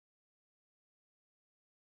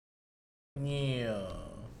Yeah.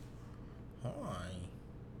 Hi.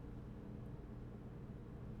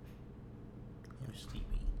 I'm Stevie.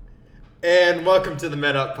 And welcome to the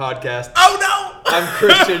Men Up podcast. Oh no! I'm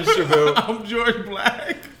Christian Shabu. I'm George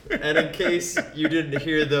Black. And in case you didn't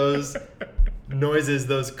hear those noises,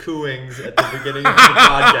 those cooings at the beginning of the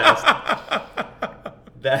podcast,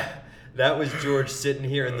 that was George sitting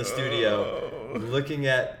here in the studio looking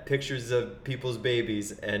at pictures of people's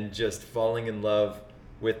babies and just falling in love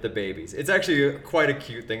with the babies. It's actually quite a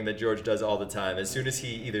cute thing that George does all the time. As soon as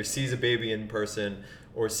he either sees a baby in person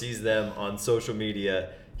or sees them on social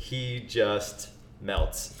media, he just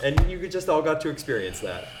melts. And you just all got to experience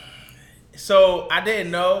that. So I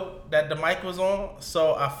didn't know that the mic was on,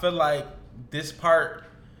 so I feel like this part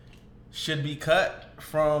should be cut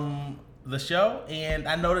from the show, and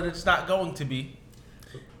I know that it's not going to be.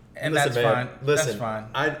 And Listen, that's man, fine. Listen, That's fine.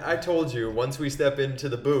 I told you, once we step into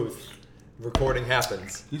the booth, recording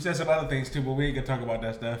happens. You said some other things too, but we ain't gonna talk about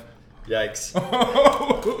that stuff. Yikes.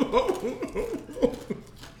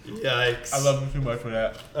 Yikes. I love you too much for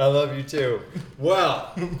that. I love you too.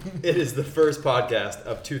 Well, it is the first podcast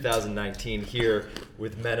of 2019 here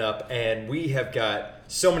with Men Up, and we have got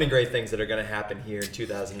so many great things that are going to happen here in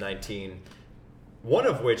 2019. One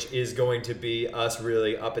of which is going to be us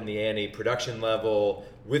really up in the ante production level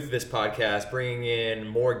with this podcast, bringing in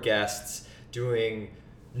more guests, doing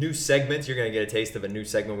new segments. You're going to get a taste of a new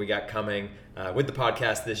segment we got coming with the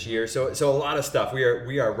podcast this year. So a lot of stuff. We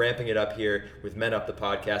are ramping it up here with Men Up the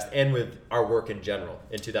podcast and with our work in general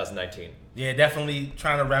in 2019. Yeah, definitely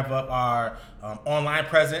trying to wrap up our online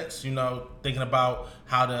presence, thinking about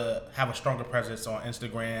how to have a stronger presence on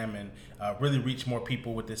Instagram and really reach more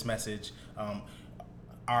people with this message.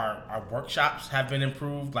 Our workshops have been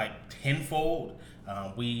improved like tenfold.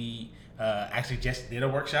 We actually just did a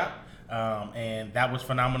workshop. And that was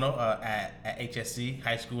phenomenal at HSC,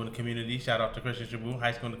 High School in the Community. Shout out to Christian Shabu,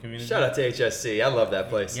 High School in the Community. Shout out to HSC. I love that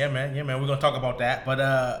place. Yeah, man. We're going to talk about that.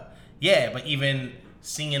 But even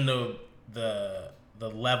seeing the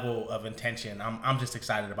level of intention, I'm just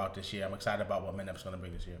excited about this year. I'm excited about what Men Up's going to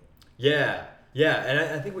bring this year. Yeah, and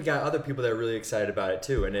I think we got other people that are really excited about it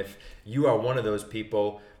too. And if you are one of those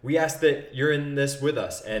people, we ask that you're in this with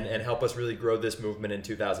us and help us really grow this movement in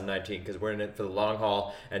 2019 because we're in it for the long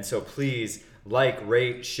haul. And so please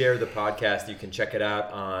rate, share the podcast. You can check it out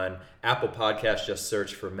on Apple Podcasts. Just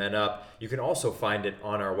search for Men Up. You can also find it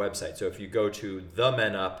on our website. So if you go to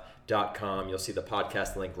themenup.com, you'll see the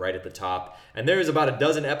podcast link right at the top. And there's about a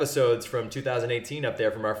dozen episodes from 2018 up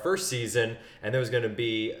there from our first season, and there's going to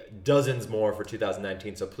be dozens more for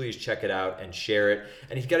 2019. So please check it out and share it.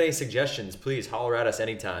 And if you got any suggestions, please holler at us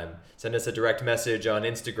anytime. Send us a direct message on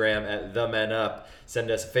Instagram at @themenup.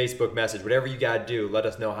 Send us a Facebook message. Whatever you got to do, let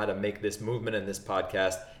us know how to make this movement and this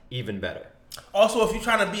podcast even better. Also, if you're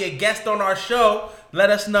trying to be a guest on our show, let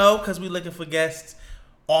us know because we're looking for guests.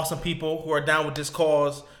 Awesome people who are down with this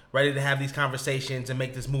cause, ready to have these conversations and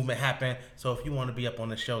make this movement happen. So if you want to be up on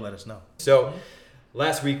the show, let us know. So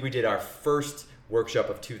last week we did our first workshop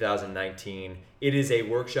of 2019. It is a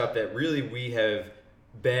workshop that really we have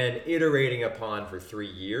been iterating upon for 3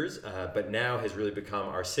 years, but now has really become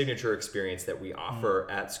our signature experience that we offer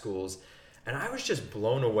at schools. And I was just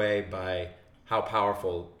blown away by how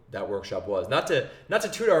powerful that workshop was. Not to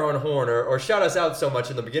toot our own horn or shout us out so much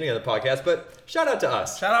in the beginning of the podcast, but shout out to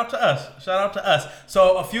us. Shout out to us.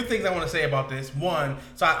 So a few things I want to say about this. One,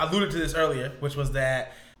 so I alluded to this earlier, which was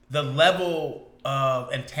that the level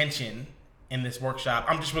of intention in this workshop,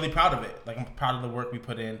 I'm just really proud of it. Like, I'm proud of the work we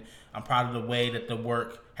put in. I'm proud of the way that the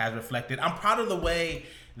work has reflected. I'm proud of the way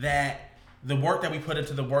that the work that we put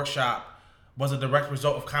into the workshop was a direct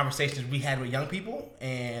result of conversations we had with young people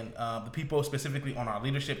and the people specifically on our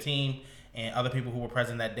leadership team and other people who were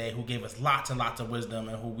present that day who gave us lots and lots of wisdom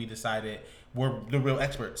and who we decided were the real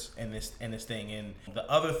experts in this thing. And the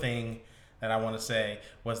other thing that I want to say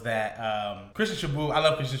was that Christian Shabu, I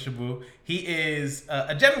love Christian Shabu. He is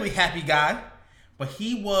a generally happy guy, but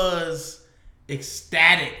he was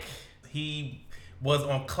ecstatic. He was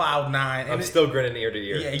on cloud nine. I'm still grinning ear to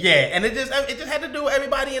ear. Yeah, and it just had to do with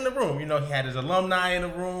everybody in the room. He had his alumni in the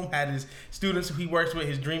room, had his students who he works with,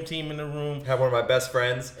 his dream team in the room. Had one of my best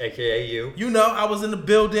friends, aka you. I was in the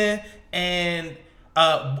building, and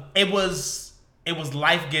it was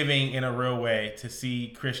life-giving in a real way to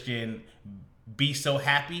see Christian be so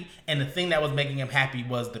happy. And the thing that was making him happy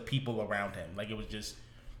was the people around him. Like, it was just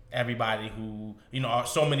everybody who,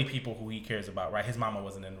 so many people who he cares about, right? His mama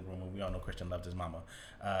wasn't in the room, and we all know Christian loved his mama.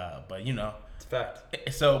 But, It's a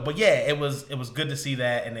fact. So, but yeah, it was good to see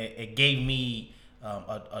that, and it gave me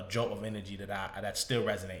a jolt of energy that's still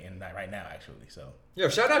resonating right now, actually. So Yo,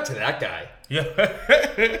 shout out to that guy. yeah.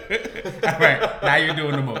 All right, now you're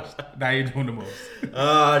doing the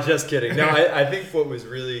most. Just kidding. No, I think what was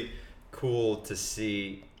really cool to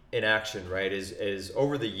see in action, right, is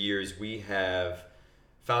over the years we have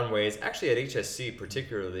found ways, actually at HSC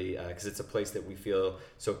particularly, because it's a place that we feel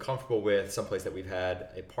so comfortable with, someplace that we've had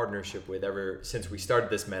a partnership with ever since we started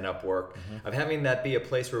this Men Up work, of having that be a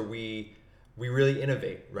place where we really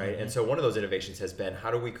innovate, right? And so one of those innovations has been,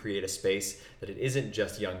 how do we create a space that it isn't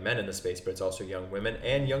just young men in the space, but it's also young women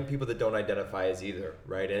and young people that don't identify as either,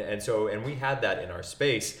 right? And we had that in our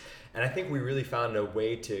space. And I think we really found a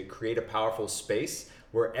way to create a powerful space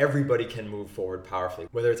where everybody can move forward powerfully,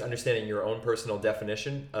 whether it's understanding your own personal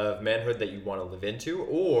definition of manhood that you want to live into,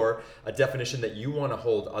 or a definition that you want to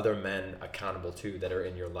hold other men accountable to that are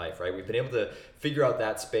in your life, right? We've been able to figure out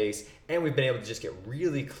that space, and we've been able to just get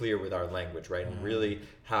really clear with our language, right? And really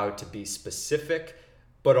how to be specific,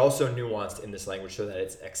 but also nuanced in this language so that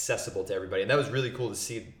it's accessible to everybody. And that was really cool to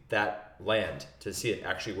see that land, to see it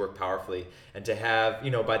actually work powerfully, and to have,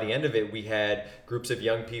 by the end of it, we had groups of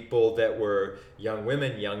young people that were young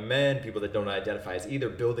women, young men, people that don't identify as either,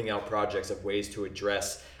 building out projects of ways to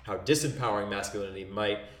address how disempowering masculinity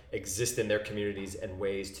might exist in their communities and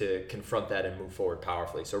ways to confront that and move forward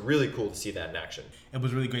powerfully. So really cool to see that in action. It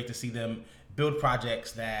was really great to see them build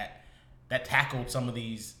projects that tackled some of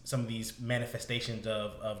these manifestations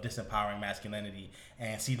of disempowering masculinity,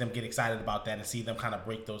 and see them get excited about that, and see them kind of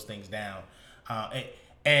break those things down,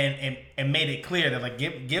 and made it clear that, like,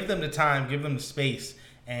 give them the time, give them the space,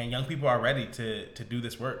 and young people are ready to do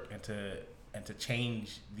this work and to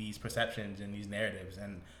change these perceptions and these narratives.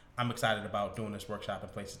 And I'm excited about doing this workshop in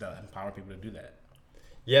places that empower people to do that.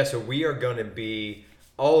 Yeah, so we are going to be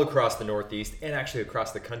all across the Northeast and actually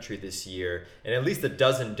across the country this year, and at least a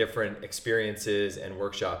dozen different experiences and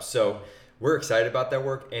workshops. So we're excited about that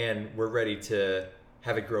work, and we're ready to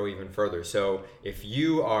have it grow even further. So if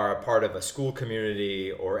you are a part of a school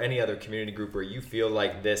community or any other community group where you feel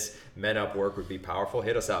like this Men Up work would be powerful,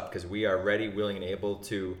 hit us up, because we are ready, willing, and able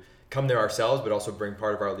to come there ourselves, but also bring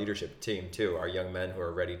part of our leadership team too, our young men who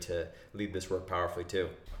are ready to lead this work powerfully too.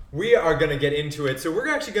 We are going to get into it. So we're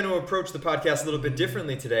actually going to approach the podcast a little bit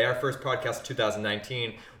differently today. Our first podcast of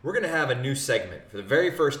 2019. We're going to have a new segment. For the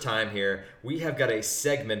very first time here, we have got a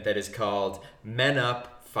segment that is called Men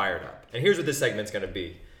Up, Fired Up. And here's what this segment's going to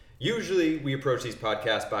be. Usually we approach these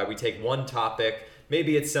podcasts by, we take one topic.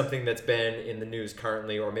 Maybe it's something that's been in the news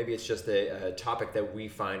currently, or maybe it's just a topic that we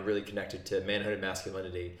find really connected to manhood and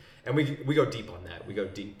masculinity. And we go deep on that. We go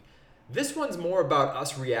deep. This one's more about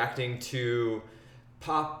us reacting to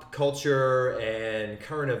pop culture and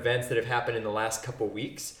current events that have happened in the last couple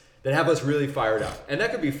weeks that have us really fired up. And that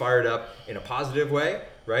could be fired up in a positive way,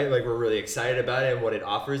 right? Like, we're really excited about it and what it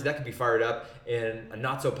offers. That could be fired up in a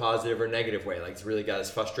not so positive or negative way. Like, it's really got us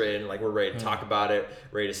frustrated, and like, we're ready to talk about it,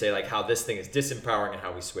 ready to say like how this thing is disempowering and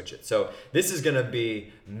how we switch it. So this is going to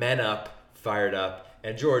be Men Up, Fired Up.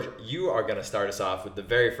 And George, you are going to start us off with the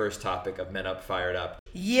very first topic of Men Up, Fired Up.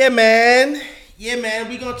 Yeah, man.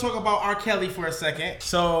 We're going to talk about R. Kelly for a second.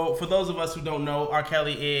 So for those of us who don't know, R.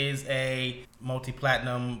 Kelly is a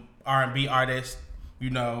multi-platinum R&B artist.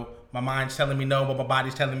 My mind's telling me no, but my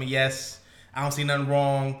body's telling me yes. I don't see nothing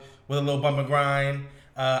wrong with a little bump and grind.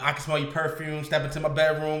 I can smell your perfume. Step into my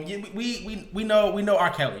bedroom. We know R.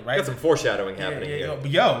 Kelly, right? Got some foreshadowing happening here.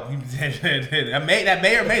 Yo, that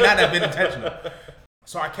may or may not have been intentional.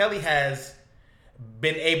 So R. Kelly has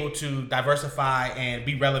been able to diversify and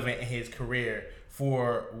be relevant in his career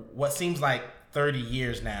for what seems like 30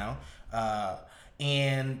 years now.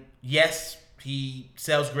 And yes, he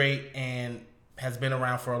sells great and has been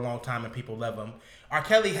around for a long time, and people love him. R.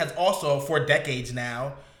 Kelly has also, for decades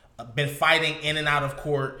now, been fighting in and out of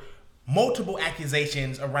court multiple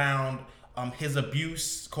accusations around his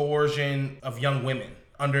abuse, coercion of young women,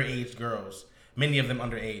 underage girls, many of them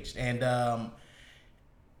underage.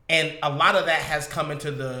 And a lot of that has come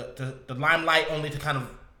into the limelight only to kind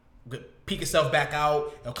of peek itself back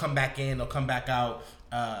out. It'll come back in, it'll come back out.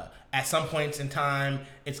 At some points in time,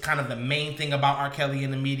 it's kind of the main thing about R. Kelly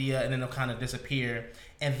in the media, and then it'll kind of disappear.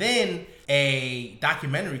 And then a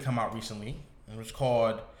documentary come out recently. It was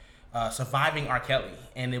called Surviving R. Kelly.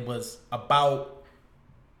 And it was about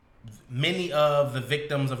many of the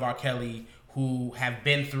victims of R. Kelly who have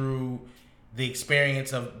been through the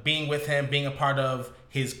experience of being with him, being a part of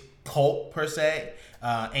his cult per se,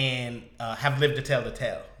 and have lived to tell the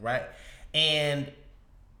tale, right? And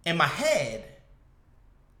in my head,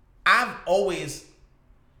 I've always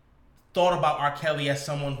thought about R. Kelly as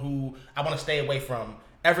someone who I want to stay away from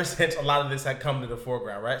ever since a lot of this had come to the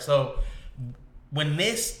foreground, right? So when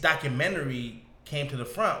this documentary came to the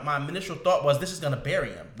front, my initial thought was this is gonna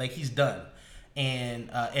bury him. Like, he's done. And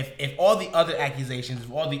if all the other accusations,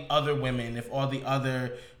 if all the other women, if all the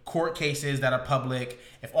other court cases that are public,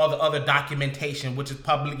 if all the other documentation, which is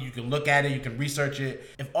public, you can look at it, you can research it,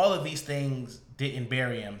 if all of these things didn't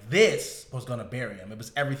bury him, this was gonna bury him. It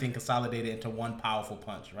was everything consolidated into one powerful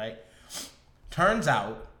punch, right? Turns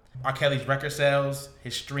out, R. Kelly's record sales,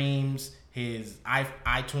 his streams, his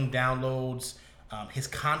iTunes downloads, his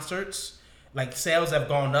concerts, like, sales have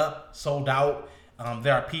gone up, sold out.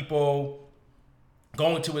 There are people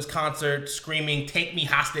going to his concert screaming, "Take me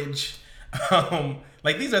hostage."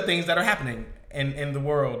 Like, these are things that are happening in the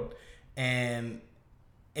world. And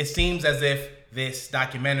it seems as if this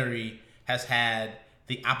documentary has had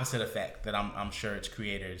the opposite effect that I'm sure its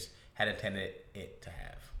creators had intended it to have.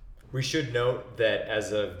 We should note that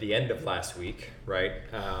as of the end of last week, right,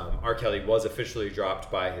 R. Kelly was officially dropped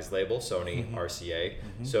by his label, Sony RCA.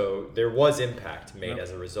 So there was impact made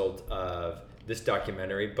as a result of this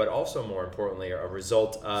documentary, but also more importantly, a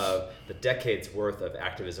result of the decades worth of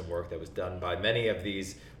activism work that was done by many of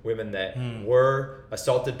these women that were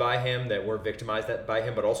assaulted by him, that were victimized by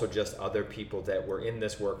him, but also just other people that were in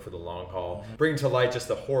this work for the long haul, bringing to light just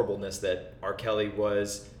the horribleness that R. Kelly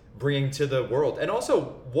was bringing to the world, and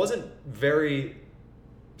also wasn't very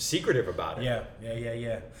secretive about it. Yeah.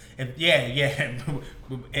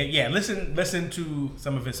 Listen to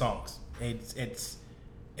some of his songs. It's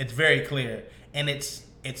very clear, and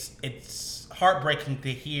it's heartbreaking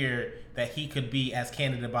to hear that he could be as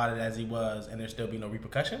candid about it as he was, and there still be no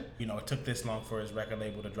repercussion. You know, it took this long for his record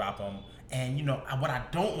label to drop him, and you know what I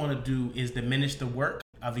don't want to do is diminish the work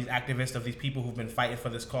of these activists, of these people who've been fighting for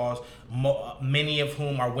this cause, many of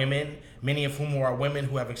whom are women,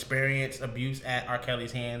 who have experienced abuse at R.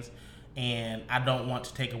 Kelly's hands, and I don't want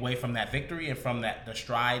to take away from that victory and from the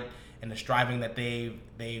stride and the striving that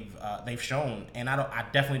they've shown, and I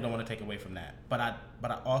definitely don't want to take away from that. But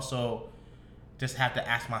I also just have to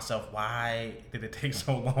ask myself, why did it take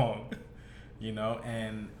so long? You know,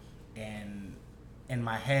 and in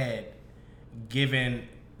my head, given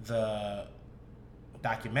the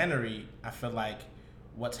documentary, I feel like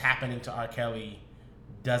what's happening to R. Kelly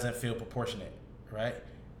doesn't feel proportionate, right?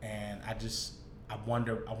 And I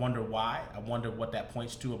wonder why. I wonder what that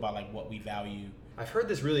points to about like what we value. I've heard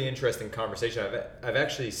this really interesting conversation. I've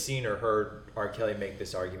actually seen or heard R. Kelly make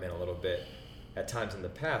this argument a little bit at times in the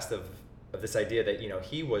past of this idea that, you know,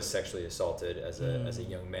 he was sexually assaulted as a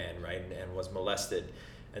young man, right, and was molested,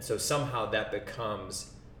 and so somehow that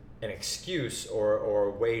becomes an excuse or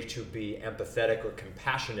a way to be empathetic or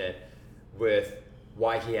compassionate with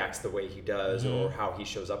why he acts the way he does or how he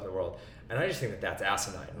shows up in the world. And I just think that that's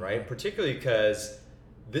asinine, right? Particularly because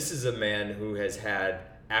this is a man who has had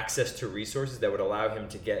access to resources that would allow him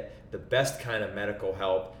to get the best kind of medical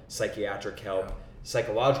help, psychiatric help,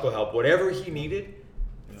 psychological help, whatever he needed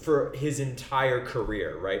for his entire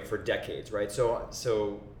career, right? For decades, right?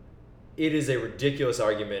 So it is a ridiculous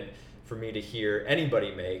argument for me to hear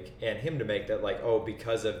anybody make, and him to make, that like, oh,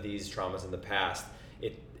 because of these traumas in the past,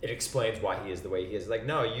 it explains why he is the way he is. Like,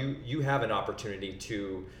 no, you have an opportunity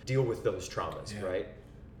to deal with those traumas, right?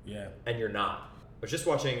 Yeah. And you're not. I was just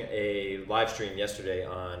watching a live stream yesterday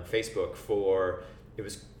on Facebook for it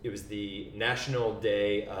was the National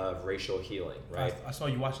Day of Racial Healing, right? I saw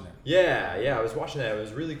you watching that. Yeah, I was watching that. It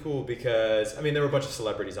was really cool because, I mean, there were a bunch of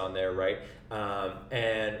celebrities on there, right?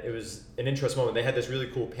 And it was an interesting moment. They had this really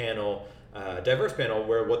cool panel, diverse panel,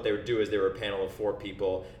 where what they would do is they were a panel of 4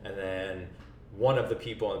 people, and then one of the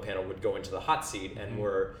people on the panel would go into the hot seat and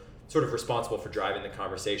were sort of responsible for driving the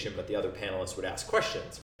conversation, but the other panelists would ask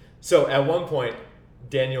questions. So at one point,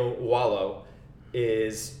 Daniel Wallow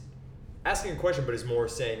is asking a question, but is more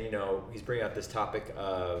saying, you know, he's bringing up this topic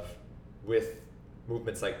of, with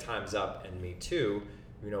movements like Time's Up and Me Too,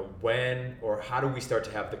 you know, when or how do we start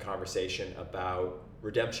to have the conversation about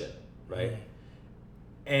redemption, right?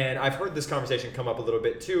 And I've heard this conversation come up a little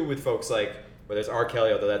bit too with folks like, whether it's R.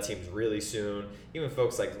 Kelly, although that seems really soon, even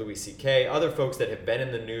folks like Louis C.K., other folks that have been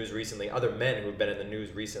in the news recently, other men who have been in the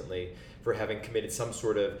news recently for having committed some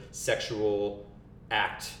sort of sexual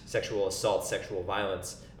act, sexual assault, sexual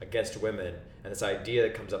violence against women. And this idea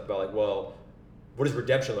that comes up about like, well, what does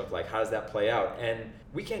redemption look like? How does that play out? And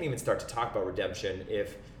we can't even start to talk about redemption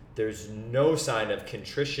if there's no sign of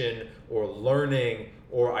contrition or learning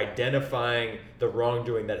or identifying the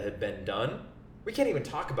wrongdoing that had been done. We can't even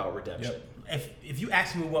talk about redemption. If you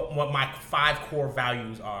ask me what my 5 core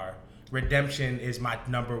values are, redemption is my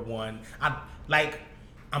number one. I'm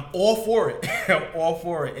all for it. I'm all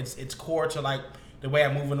for it. It's core to like the way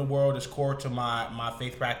I move in the world. It's core to my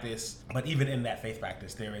faith practice. But even in that faith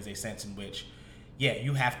practice, there is a sense in which yeah,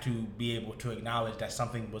 you have to be able to acknowledge that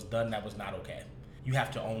something was done that was not okay. You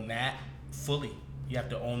have to own that fully. You have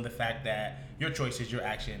to own the fact that your choices, your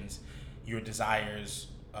actions, your desires,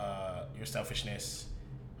 your selfishness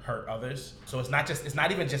hurt others. So it's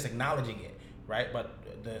not even just acknowledging it, right? But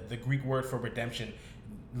the Greek word for redemption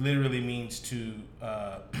literally means to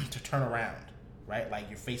turn around, right? Like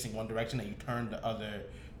you're facing one direction and you turn the other,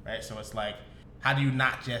 right? So it's like, how do you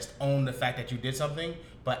not just own the fact that you did something,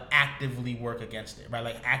 but actively work against it, right?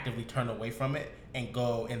 Like actively turn away from it and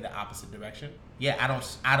go in the opposite direction. Yeah,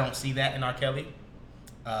 I don't see that in R. Kelly.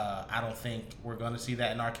 I don't think we're gonna see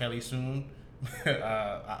that in R. Kelly soon.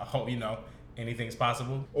 I hope, anything's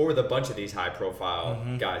possible. Or with a bunch of these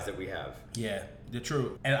high-profile guys that we have. Yeah, the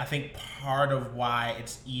truth. And I think part of why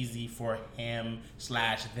it's easy for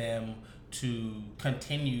him/them to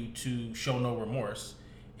continue to show no remorse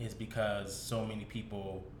is because so many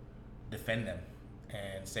people defend them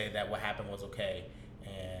and say that what happened was okay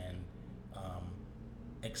and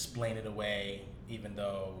explain it away, even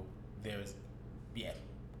though there's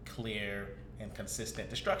clear and consistent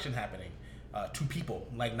destruction happening to people,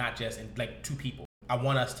 like not just to people. I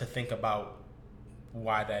want us to think about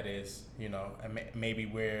why that is, and maybe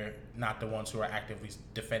we're not the ones who are actively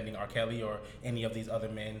defending R. Kelly or any of these other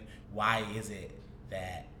men. Why is it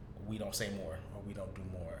that we don't say more or we don't do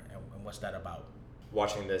more, and what's that about?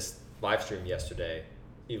 Watching this live stream yesterday,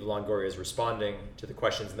 Eva Longoria is responding to the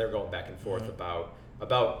questions, and they're going back and forth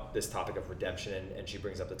about this topic of redemption, and she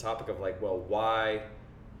brings up the topic of like, well, why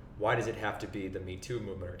does it have to be the Me Too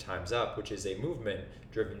movement or Time's Up, which is a movement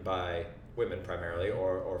driven by women primarily,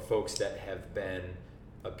 or folks that have been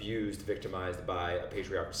abused, victimized by a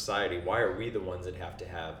patriarchal society? Why are we the ones that have to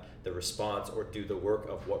have the response or do the work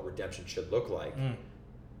of what redemption should look like? And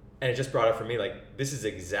it just brought up for me, like, this is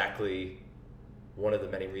exactly one of the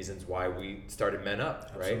many reasons why we started Men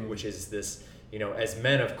Up, right? Absolutely. Which is this, as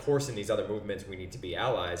men, of course, in these other movements, we need to be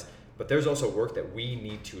allies, but there's also work that we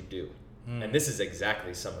need to do. And this is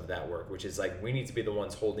exactly some of that work, which is like, we need to be the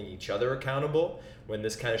ones holding each other accountable when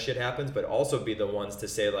this kind of shit happens, but also be the ones to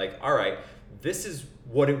say like, all right, this is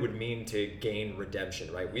what it would mean to gain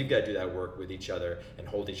redemption, right? We've got to do that work with each other and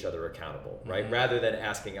hold each other accountable, right? Rather than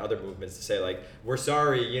asking other movements to say like, we're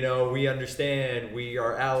sorry, we understand, we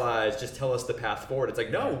are allies, just tell us the path forward. It's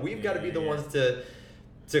like, no, we've got to be the ones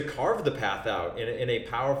to carve the path out in a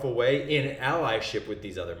powerful way in allyship with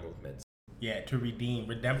these other movements. Yeah, to redeem.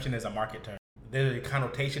 Redemption is a market term. There's a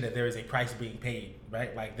connotation that there is a price being paid,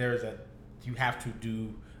 right? Like you have to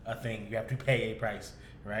do a thing. You have to pay a price,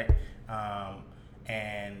 right?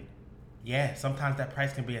 And yeah, sometimes that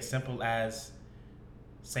price can be as simple as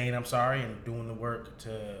saying I'm sorry and doing the work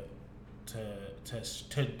to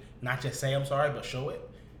not just say I'm sorry, but show it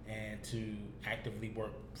and to actively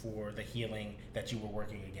work for the healing that you were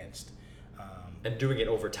working against. And doing it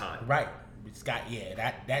over time. Right. It's got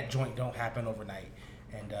that joint don't happen overnight,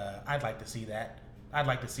 and I'd like to see that. I'd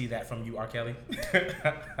like to see that from you, R. Kelly.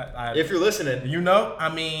 If you're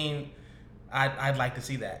listening, I'd like to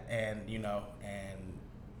see that, and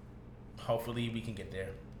hopefully we can get there.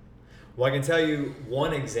 Well, I can tell you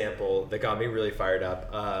one example that got me really fired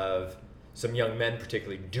up of some young men,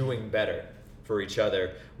 particularly doing better for each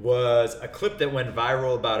other, was a clip that went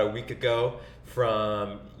viral about a week ago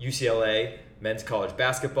from UCLA. Men's college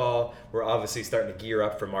basketball. We're obviously starting to gear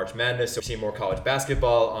up for March Madness, so we're seeing more college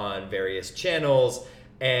basketball on various channels.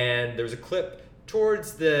 And there was a clip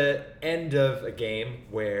towards the end of a game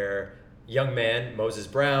where young man, Moses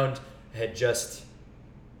Brown, had just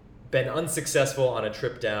been unsuccessful on a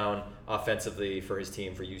trip down offensively for his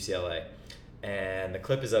team, for UCLA. And the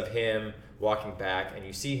clip is of him walking back, and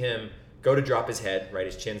you see him go to drop his head, right?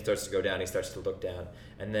 His chin starts to go down, he starts to look down.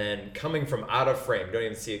 And then coming from out of frame, you don't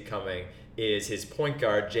even see it coming, is his point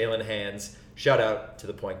guard, Jalen Hands. Shout out to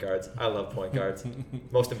the point guards. I love point guards.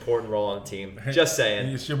 Most important role on the team. Just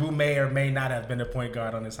saying. Shabu may or may not have been a point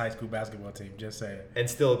guard on his high school basketball team. Just saying. And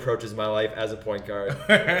still approaches my life as a point guard.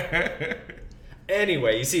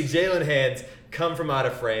 Anyway, you see Jalen Hands come from out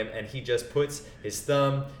of frame, and he just puts his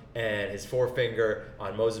thumb and his forefinger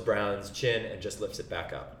on Moses Brown's chin and just lifts it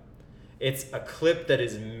back up. It's a clip that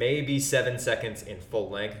is maybe 7 seconds in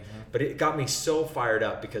full length, but it got me so fired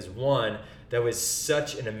up because, one, that was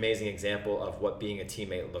such an amazing example of what being a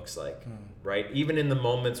teammate looks like, right? Even in the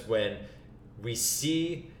moments when we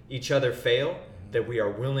see each other fail, that we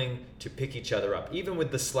are willing to pick each other up, even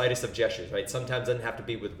with the slightest of gestures, right? Sometimes it doesn't have to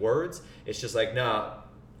be with words. It's just like, nah,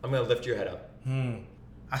 I'm going to lift your head up.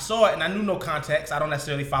 I saw it and I knew no context. I don't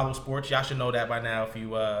necessarily follow sports. Y'all should know that by now if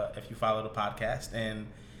you follow the podcast.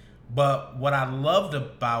 But what I loved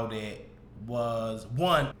about it was,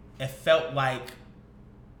 one, it felt like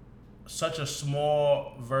such a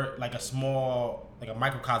small like a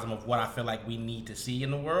microcosm of what I feel like we need to see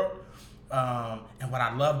in the world. And what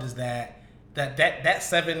I loved is that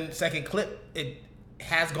 7-second clip, it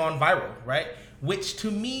has gone viral, right? Which to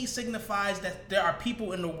me signifies that there are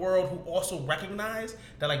people in the world who also recognize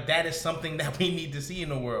that like that is something that we need to see in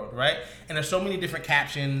the world, right? And there's so many different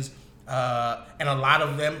captions, and a lot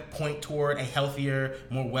of them point toward a healthier,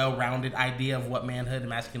 more well-rounded idea of what manhood and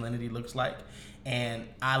masculinity looks like. And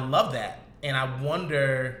I love that. And I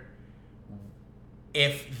wonder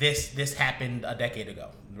if this happened a decade ago,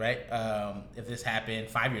 right? If this happened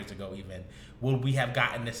 5 years ago even, would we have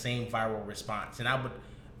gotten the same viral response? And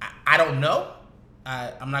I don't know.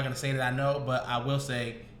 I'm not going to say that I know, but I will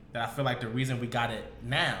say that I feel like the reason we got it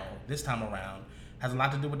now, this time around, has a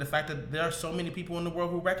lot to do with the fact that there are so many people in the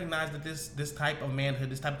world who recognize that this type of manhood,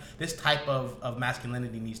 this type of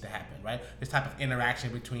masculinity needs to happen, right? This type of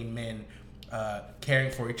interaction between men,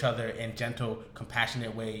 caring for each other in gentle,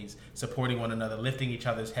 compassionate ways, supporting one another, lifting each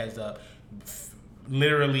other's heads up,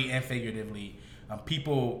 literally and figuratively.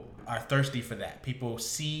 People are thirsty for that. People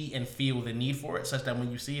see and feel the need for it, such that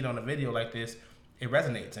when you see it on a video like this, it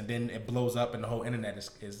resonates, and then it blows up, and the whole internet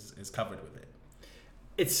is covered with it.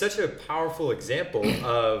 It's such a powerful example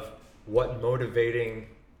of what motivating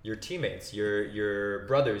your teammates, your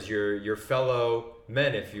brothers, your fellow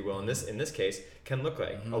men, if you will, in this case, can look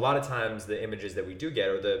like. Mm-hmm. A lot of times the images that we do get,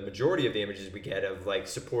 or the majority of the images we get of like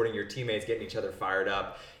supporting your teammates, getting each other fired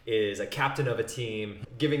up, is a captain of a team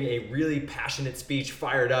giving a really passionate speech,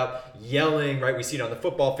 fired up, yelling, right? We see it on the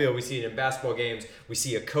football field, we see it in basketball games, we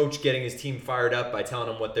see a coach getting his team fired up by telling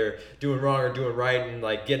them what they're doing wrong or doing right, and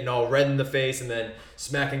like getting all red in the face and then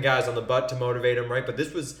smacking guys on the butt to motivate them, right? But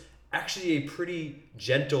this was actually a pretty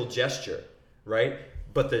gentle gesture, right?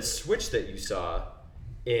 But the switch that you saw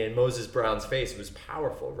in Moses Brown's face was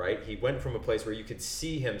powerful, right? He went from a place where you could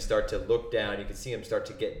see him start to look down, you could see him start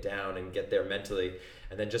to get down and get there mentally,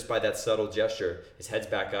 and then just by that subtle gesture, his head's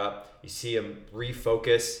back up, you see him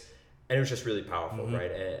refocus, and it was just really powerful, mm-hmm.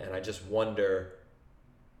 right? And I just wonder,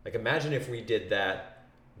 like, imagine if we did that,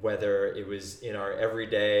 whether it was in our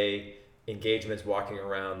everyday engagements walking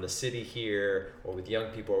around the city here, or with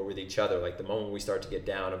young people, or with each other, like the moment we start to get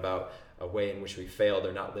down about a way in which we failed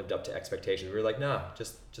or not lived up to expectations, we were like, nah,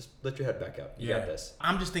 just lift your head back up. You got this.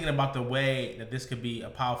 I'm just thinking about the way that this could be a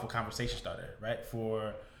powerful conversation starter, right?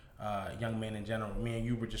 For young men in general. Me and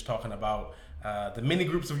you were just talking about the many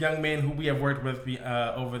groups of young men who we have worked with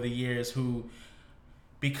over the years who,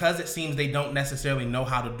 because it seems they don't necessarily know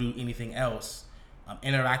how to do anything else,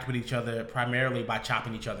 interact with each other primarily by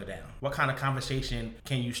chopping each other down. What kind of conversation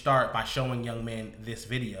can you start by showing young men this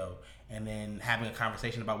video and then having a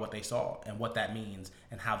conversation about what they saw and what that means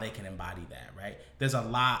and how they can embody that, right? There's a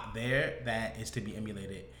lot there that is to be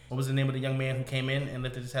emulated. What was the name of the young man who came in and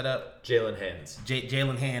lifted his head up? Jalen Hands.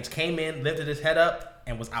 Jalen Hands came in, lifted his head up,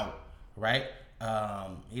 and was out, right?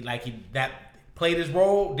 He played his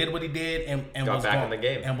role, did what he did, and was back gone. in the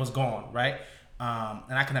game. And was gone, right?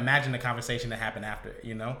 And I can imagine the conversation that happened after,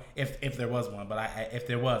 you know, if there was one. But if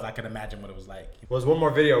there was, I could imagine what it was like. Well, there's one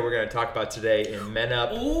more video we're going to talk about today in Men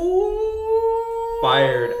Up. Ooh.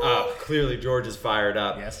 Fired up. Clearly, George is fired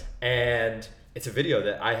up. Yes. And it's a video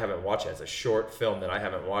that I haven't watched yet. It's a short film that I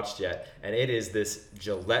haven't watched yet. And it is this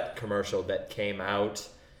Gillette commercial that came out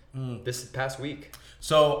this past week.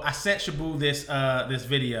 So I sent Shabu this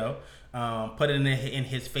video, put it in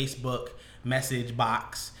his Facebook message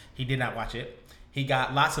box. He did not watch it. He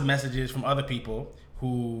got lots of messages from other people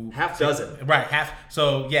who... Half dozen. Right, half.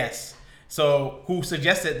 So, yes. So, who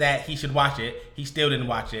suggested that he should watch it. He still didn't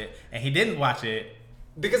watch it. And he didn't watch it.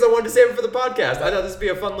 Because I wanted to save it for the podcast. I thought this would be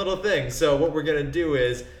a fun little thing. So, what we're going to do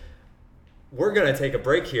is we're going to take a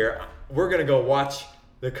break here. We're going to go watch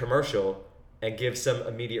the commercial and give some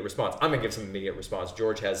immediate response. I'm going to give some immediate response.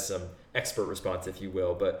 George has some expert response, if you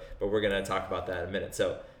will. But we're going to talk about that in a minute.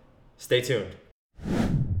 So, stay tuned.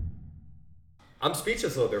 I'm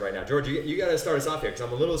speechless a little bit right now. George, you got to start us off here because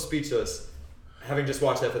I'm a little speechless having just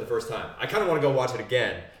watched that for the first time. I kind of want to go watch it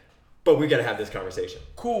again, but we got to have this conversation.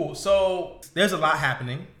 Cool. So there's a lot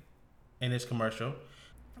happening in this commercial.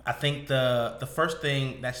 I think the first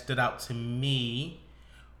thing that stood out to me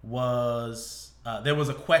was there was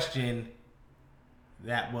a question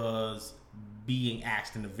that was being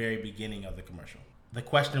asked in the very beginning of the commercial. The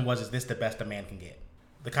question was, is this the best a man can get?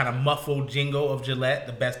 the kind of muffled jingle of Gillette,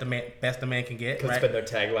 the best a man can get. Because Right? it's been their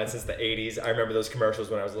tagline since the 80s. I remember those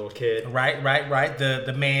commercials when I was a little kid. Right.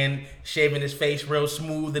 The man shaving his face real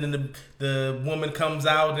smooth, and then the woman comes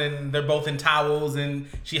out, and they're both in towels, and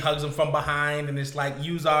she hugs him from behind, and it's like,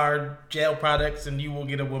 use our gel products, and you will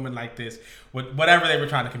get a woman like this. Whatever they were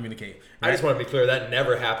trying to communicate. Right? I just want to be clear, that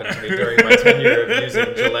never happened to me during my tenure of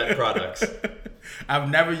using Gillette products.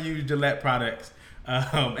 I've never used Gillette products,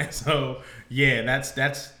 and so yeah, that's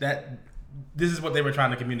that. This is what they were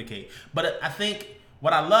trying to communicate. But I think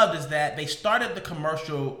what I loved is that they started the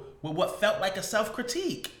commercial with what felt like a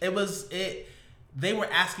self-critique. They were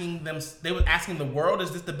asking the world,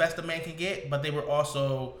 is this the best a man can get? But they were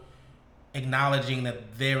also acknowledging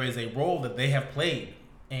that there is a role that they have played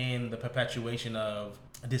in the perpetuation of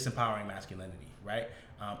disempowering masculinity, right?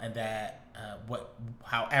 And that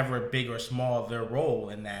however big or small their role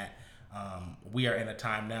in that, we are in a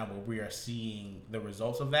time now where we are seeing the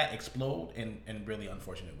results of that explode in really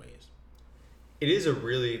unfortunate ways. It is a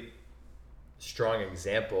really strong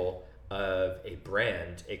example of a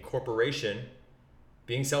brand, a corporation,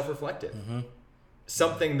 being self-reflective. Mm-hmm.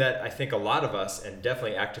 Something that I think a lot of us, and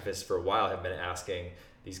definitely activists for a while, have been asking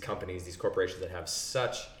these companies, these corporations that have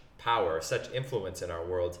such power, such influence in our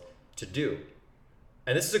world to do.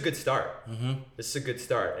 And this is a good start. Mm-hmm. This is a good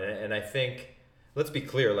start. And I think, let's be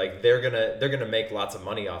clear, like they're gonna make lots of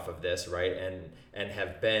money off of this, right? And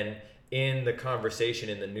have been in the conversation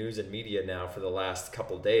in the news and media now for the last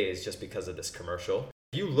couple days just because of this commercial.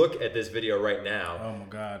 If you look at this video right now, oh my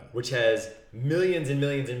God, which has millions and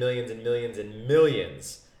millions and millions and millions and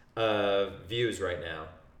millions of views right now.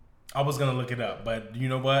 I was gonna look it up, but you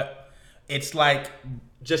know what? It's like,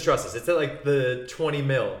 just trust us. It's at like the 20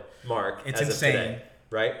 mil mark. It's as insane, of today,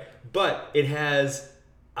 right? But it has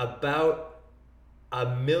about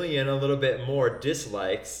 1 million, a little bit more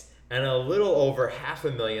dislikes, and a little over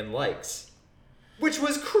 500,000 likes, which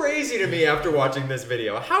was crazy to me after watching this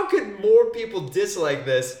video. How could more people dislike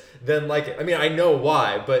this than like it? I mean, I know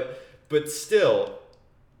why, but still,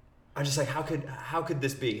 I'm just like, how could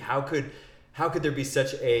this be? How could there be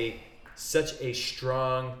such a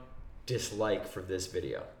strong dislike for this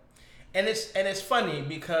video? And it's funny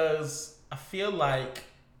because I feel like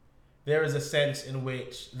there is a sense in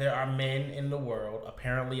which there are men in the world,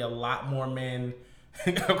 apparently a lot more men,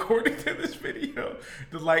 according to this video,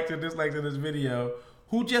 the likes and dislikes of this video,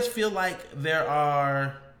 who just feel like there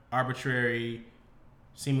are arbitrary,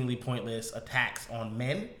 seemingly pointless attacks on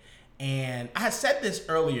men. And I had said this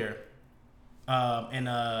earlier in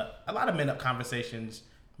a lot of Men Up conversations,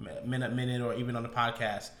 Men Up Minute, or even on the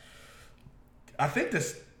podcast. I think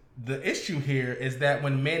the issue here is that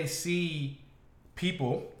when men see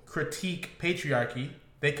people critique patriarchy,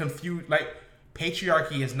 they confuse, like,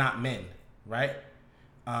 patriarchy is not men, right?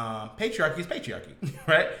 Patriarchy is patriarchy,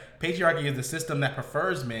 right? Patriarchy is the system that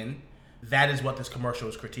prefers men. That is what this commercial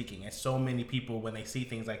is critiquing. And so many people, when they see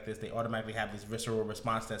things like this, they automatically have this visceral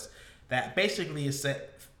response that basically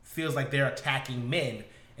feels like they're attacking men.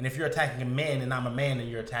 And if you're attacking a man and I'm a man, then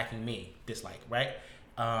you're attacking me. Dislike, right?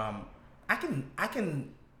 I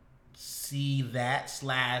can see that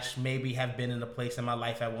 / maybe have been in a place in my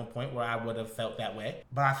life at one point where I would have felt that way.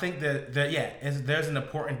 But I think that there's an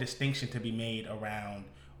important distinction to be made around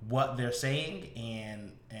what they're saying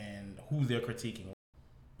and who they're critiquing.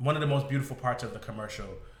 One of the most beautiful parts of the commercial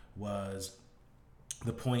was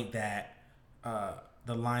the point that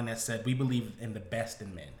the line that said, "We believe in the best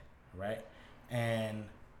in men," right? And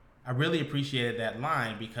I really appreciated that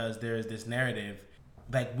line because there is this narrative,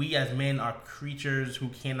 like, we as men are creatures who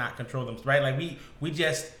cannot control them, right? Like we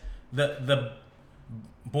just, the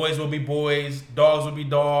boys will be boys, dogs will be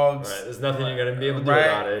dogs. Right. There's nothing you're gonna be able to do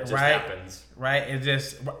about it. It just happens. Right. It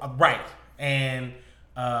just right. And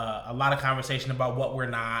a lot of conversation about what we're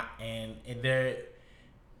not, and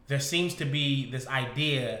there seems to be this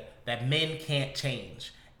idea that men can't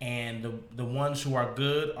change, and the ones who are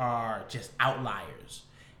good are just outliers.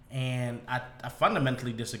 And I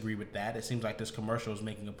fundamentally disagree with that. It seems like this commercial is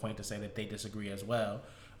making a point to say that they disagree as well.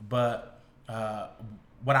 But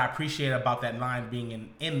what I appreciate about that line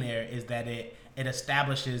being in there is that it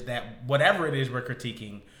establishes that whatever it is we're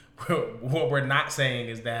critiquing, what we're not saying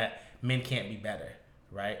is that men can't be better,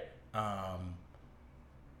 right?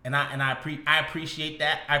 And I appreciate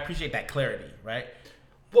that. I appreciate that clarity, right?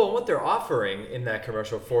 Well, what they're offering in that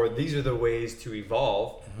commercial for these are the ways to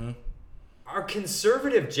evolve. Mm-hmm. Are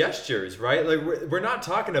conservative gestures, right? Like we're not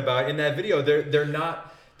talking about in that video. They're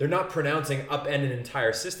not pronouncing upend an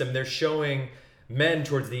entire system. They're showing men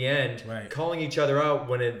towards the end calling each other out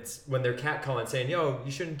when they're catcalling, saying, "Yo,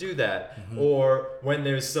 you shouldn't do that," mm-hmm. or when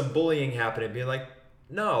there's some bullying happening, being like,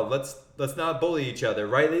 no, let's not bully each other,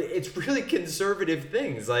 right? It's really conservative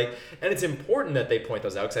things, like, and it's important that they point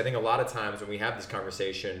those out, because I think a lot of times when we have this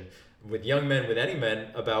conversation with young men, with any men,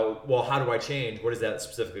 about, well, how do I change? What does that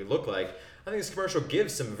specifically look like? I think this commercial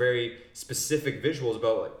gives some very specific visuals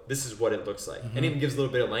about, like, this is what it looks like, and even gives a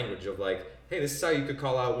little bit of language of, like, hey, this is how you could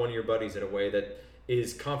call out one of your buddies in a way that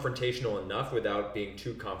is confrontational enough without being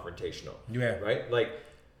too confrontational. Yeah. Right? Like,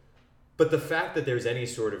 but the fact that there's any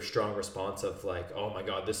sort of strong response of, like, oh my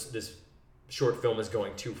God, this short film is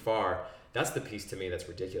going too far, that's the piece to me that's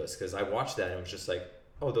ridiculous, because I watched that and it was just like,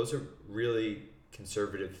 oh, those are really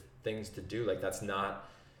conservative things to do. Like, it's not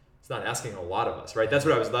asking a lot of us, right? That's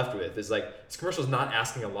what I was left with, is like, this commercial is not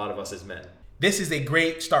asking a lot of us as men. This is a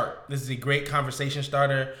great start. This is a great conversation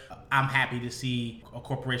starter. I'm happy to see a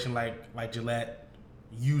corporation like Gillette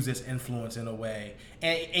use its influence in a way.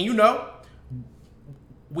 And you know,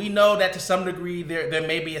 we know that to some degree there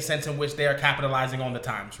may be a sense in which they are capitalizing on the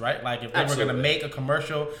times, right? Like, if they were going to make a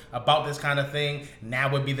commercial about this kind of thing, now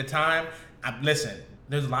would be the time. Listen,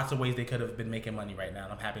 there's lots of ways they could have been making money right now,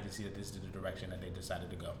 and I'm happy to see that this is the direction that they decided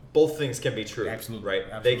to go. Both things can be true, Absolutely. right?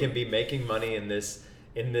 Absolutely. They can be making money in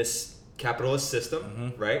this capitalist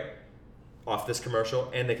system, right, off this commercial,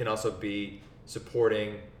 and they can also be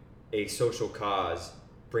supporting a social cause,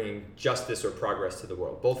 bringing justice or progress to the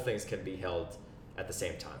world. Both things can be held at the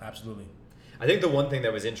same time. Absolutely. I think the one thing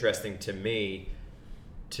that was interesting to me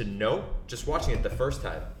to note, just watching it the first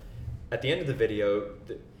time, at the end of the video,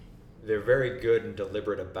 they're very good and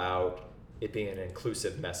deliberate about it being an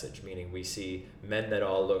inclusive message, meaning we see men that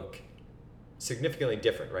all look significantly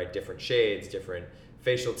different, right? Different shades, different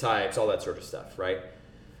facial types, all that sort of stuff, right?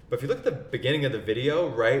 But if you look at the beginning of the video,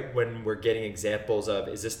 right, when we're getting examples of,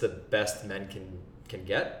 is this the best men can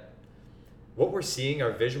get? What we're seeing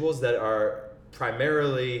are visuals that are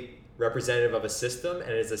primarily representative of a system, and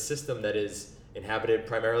it is a system that is inhabited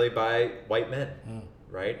primarily by white men,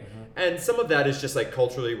 right? And some of that is just like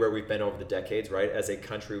culturally where we've been over the decades, right? As a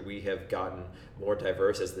country, we have gotten more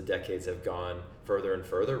diverse as the decades have gone further and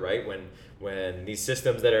further, right? When these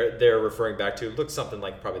systems that they're referring back to look something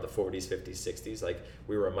like probably the 40s, 50s, 60s, like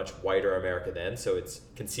we were a much whiter America then, so it's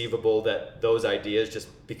conceivable that those ideas, just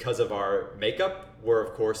because of our makeup, were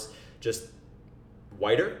of course just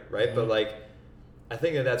whiter, right? But like, I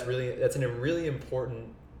think that's a really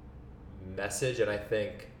important message, and I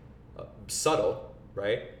think subtle,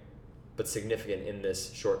 right, but significant in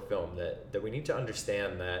this short film, that we need to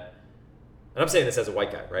understand that, and I'm saying this as a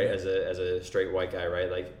white guy, right, as a straight white guy, right,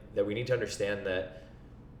 like, that we need to understand that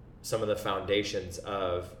some of the foundations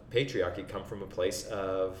of patriarchy come from a place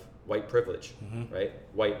of white privilege, right,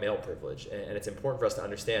 white male privilege, and it's important for us to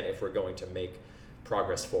understand if we're going to make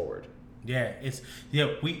progress forward. Yeah,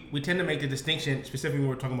 we tend to make the distinction, specifically when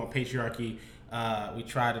we're talking about patriarchy. We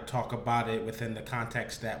try to talk about it within the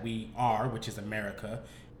context that we are, which is America.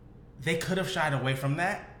 They could have shied away from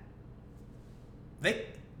that. They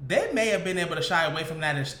may have been able to shy away from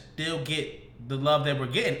that and still get the love that we're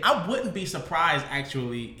getting. I wouldn't be surprised,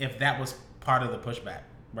 actually, if that was part of the pushback,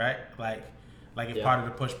 right? Like if part of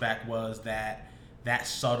the pushback was that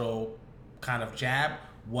subtle kind of jab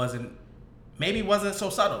wasn't so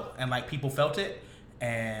subtle, and like people felt it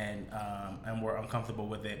and were uncomfortable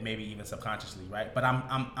with it, maybe even subconsciously, right? But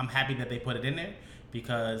I'm happy that they put it in there,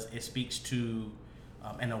 because it speaks to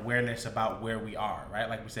an awareness about where we are, right?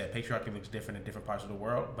 Like we said, patriarchy looks different in different parts of the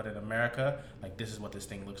world, but in America, like, this is what this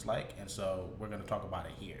thing looks like, and so we're going to talk about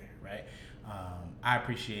it here, right? I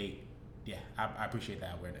appreciate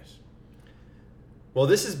that awareness. Well,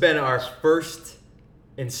 this has been our first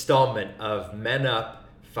installment of Men Up,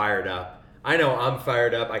 Fired Up. I know I'm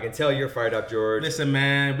fired up. I can tell you're fired up, George. Listen,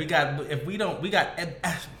 man, we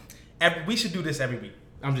should do this every week.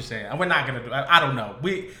 I'm just saying. We're not gonna do. I don't know.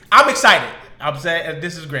 I'm excited. I'm saying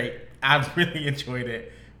this is great. I've really enjoyed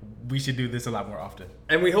it. We should do this a lot more often.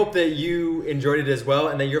 And we hope that you enjoyed it as well,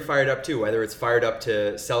 and that you're fired up too. Whether it's fired up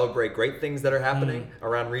to celebrate great things that are happening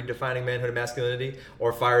around redefining manhood and masculinity,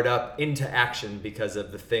 or fired up into action because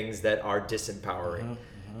of the things that are disempowering.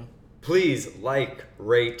 Please like,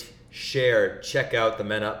 rate, share, check out the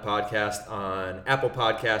Men Up podcast on Apple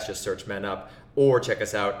Podcasts. Just search Men Up, or check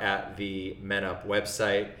us out at the Men Up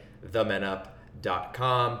website,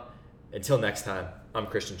 themenup.com. Until next time, I'm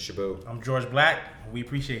Christian Shabu. I'm George Black. We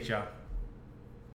appreciate y'all.